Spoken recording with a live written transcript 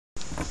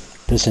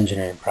This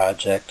engineering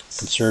project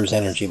conserves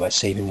energy by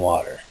saving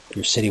water.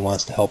 Your city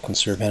wants to help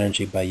conserve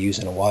energy by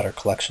using a water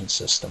collection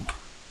system.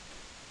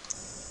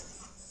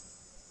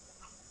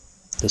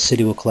 The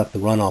city will collect the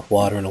runoff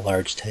water in a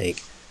large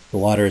tank. The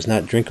water is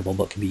not drinkable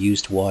but can be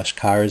used to wash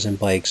cars and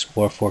bikes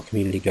or for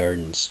community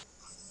gardens.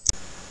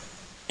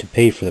 To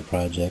pay for the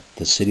project,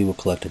 the city will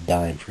collect a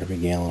dime for every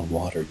gallon of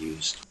water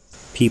used.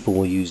 People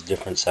will use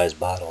different sized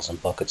bottles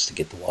and buckets to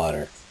get the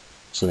water,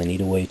 so they need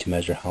a way to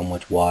measure how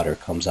much water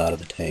comes out of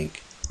the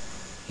tank.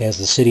 As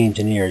the city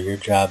engineer, your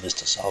job is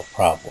to solve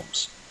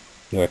problems.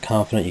 You are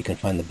confident you can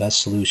find the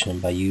best solution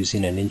by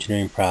using an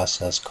engineering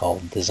process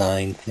called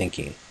design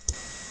thinking.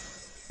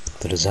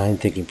 The design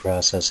thinking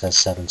process has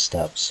 7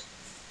 steps.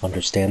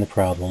 Understand the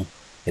problem,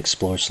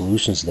 explore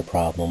solutions to the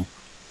problem,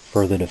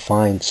 further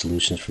define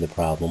solutions for the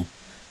problem,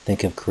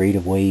 think of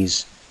creative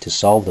ways to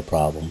solve the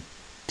problem,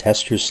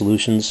 test your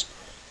solutions,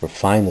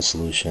 refine the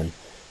solution,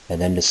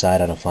 and then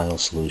decide on a final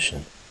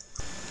solution.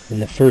 In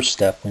the first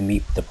step, we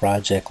meet with the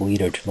project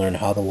leader to learn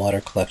how the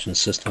water collection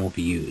system will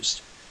be used.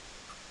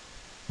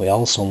 We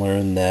also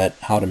learn that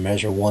how to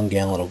measure 1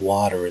 gallon of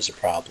water is a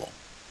problem.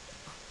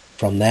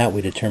 From that,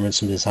 we determine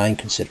some design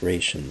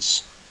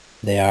considerations.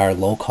 They are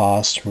low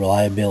cost,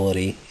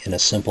 reliability, and a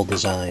simple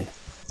design.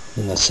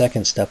 In the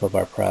second step of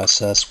our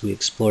process, we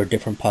explore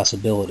different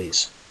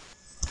possibilities.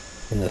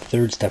 In the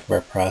third step of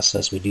our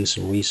process, we do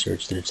some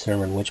research to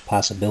determine which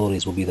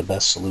possibilities will be the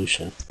best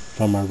solution.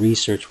 From our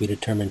research, we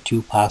determine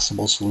 2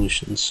 possible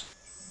solutions.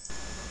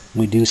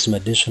 We do some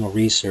additional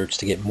research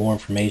to get more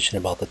information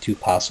about the 2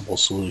 possible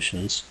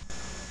solutions.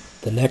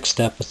 The next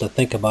step is to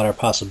think about our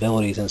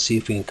possibilities and see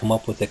if we can come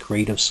up with a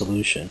creative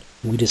solution.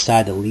 We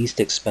decide the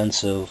least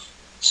expensive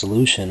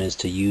solution is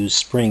to use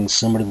springs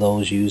similar to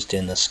those used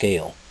in the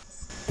scale.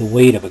 The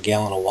weight of a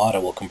gallon of water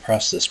will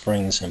compress the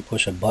springs and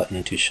push a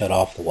button to shut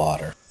off the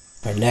water.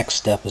 Our next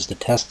step is to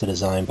test the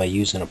design by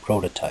using a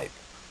prototype.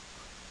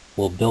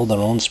 We'll build our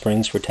own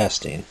springs for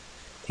testing.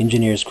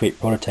 Engineers create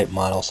prototype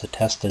models to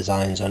test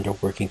designs under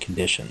working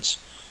conditions.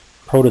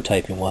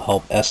 Prototyping will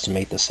help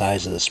estimate the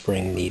size of the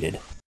spring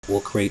needed.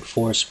 We'll create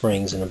 4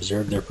 springs and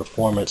observe their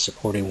performance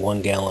supporting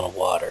 1 gallon of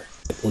water.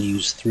 We'll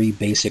use 3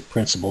 basic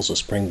principles of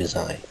spring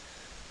design.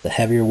 The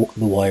heavier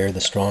the wire, the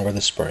stronger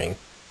the spring.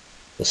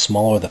 The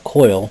smaller the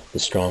coil, the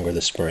stronger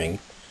the spring.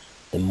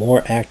 The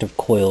more active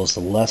coils,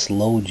 the less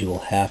load you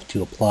will have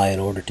to apply in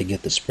order to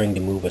get the spring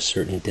to move a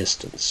certain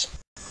distance.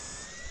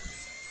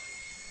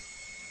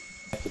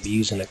 We'll be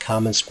using a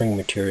common spring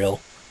material,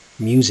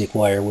 music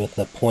wire with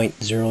a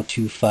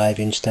 0.025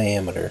 inch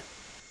diameter.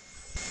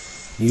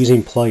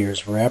 Using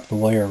pliers, wrap the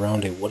wire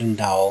around a wooden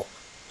dowel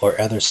or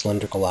other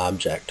cylindrical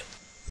object.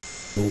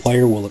 The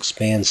wire will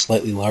expand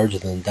slightly larger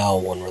than the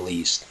dowel when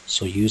released,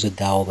 so use a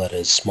dowel that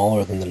is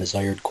smaller than the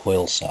desired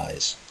coil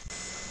size.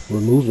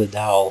 Remove the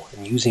dowel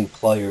and using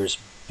pliers,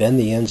 bend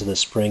the ends of the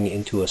spring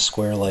into a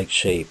square-like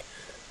shape.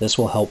 This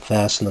will help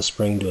fasten the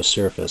spring to a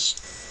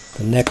surface.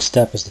 The next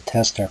step is to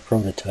test our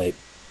prototype.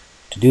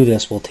 To do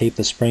this, we'll tape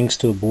the springs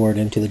to a board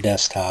into the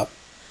desktop,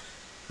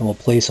 and we'll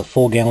place a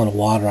full gallon of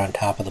water on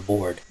top of the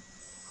board.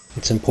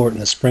 It's important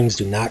the springs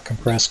do not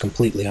compress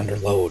completely under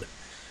load.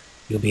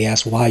 You'll be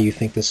asked why you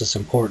think this is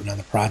important on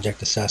the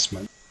project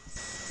assessment.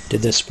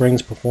 Did the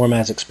springs perform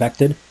as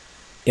expected?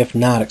 If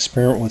not,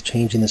 experiment with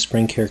changing the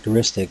spring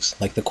characteristics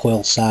like the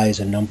coil size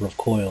and number of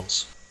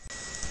coils.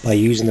 By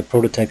using the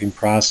prototyping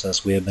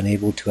process, we have been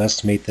able to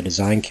estimate the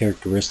design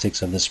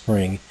characteristics of the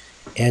spring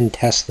and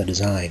test the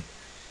design.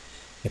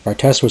 If our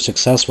tests were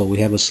successful, we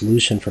have a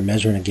solution for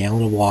measuring a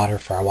gallon of water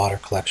for our water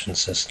collection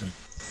system.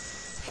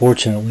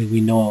 Fortunately, we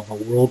know of a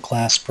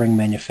world-class spring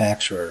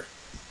manufacturer,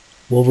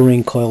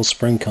 Wolverine Coil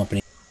Spring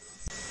Company.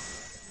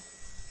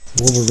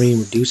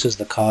 Wolverine reduces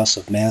the cost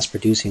of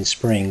mass-producing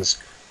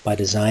springs by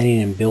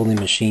designing and building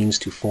machines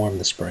to form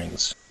the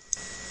springs.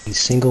 A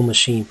single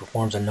machine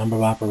performs a number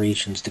of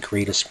operations to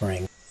create a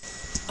spring.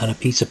 On a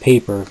piece of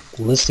paper,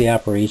 list the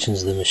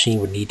operations the machine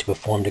would need to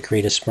perform to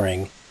create a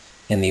spring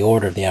and the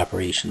order of the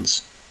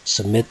operations.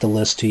 Submit the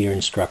list to your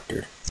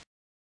instructor.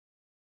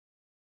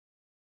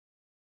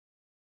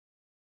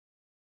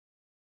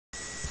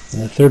 In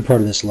the third part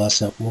of this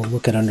lesson, we'll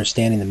look at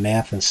understanding the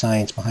math and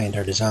science behind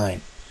our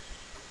design.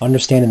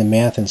 Understanding the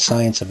math and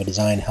science of a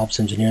design helps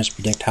engineers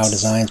predict how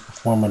designs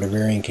perform under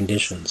varying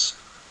conditions.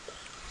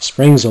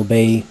 Springs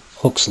obey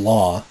Hooke's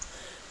law,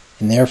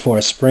 and therefore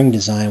a spring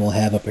design will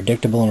have a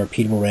predictable and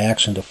repeatable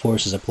reaction to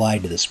forces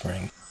applied to the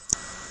spring.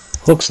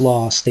 Hooke's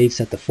law states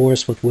that the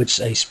force with which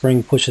a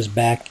spring pushes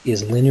back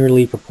is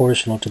linearly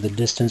proportional to the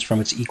distance from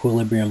its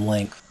equilibrium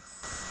length.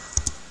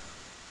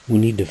 We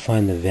need to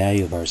find the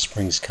value of our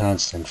spring's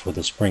constant for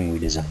the spring we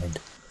designed.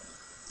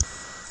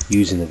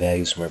 Using the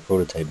values from our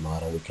prototype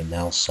model, we can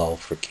now solve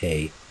for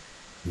k.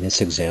 In this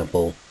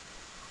example,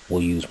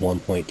 we'll use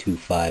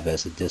 1.25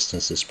 as the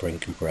distance the spring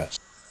compressed.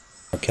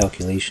 Our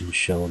calculations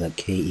show that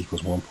k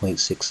equals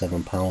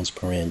 1.67 pounds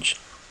per inch.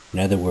 In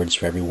other words,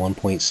 for every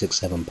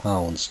 1.67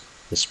 pounds,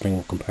 the spring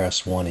will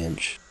compress 1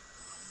 inch.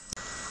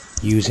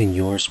 Using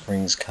your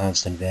spring's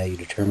constant value,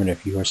 determine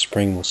if your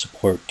spring will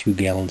support 2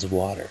 gallons of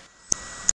water.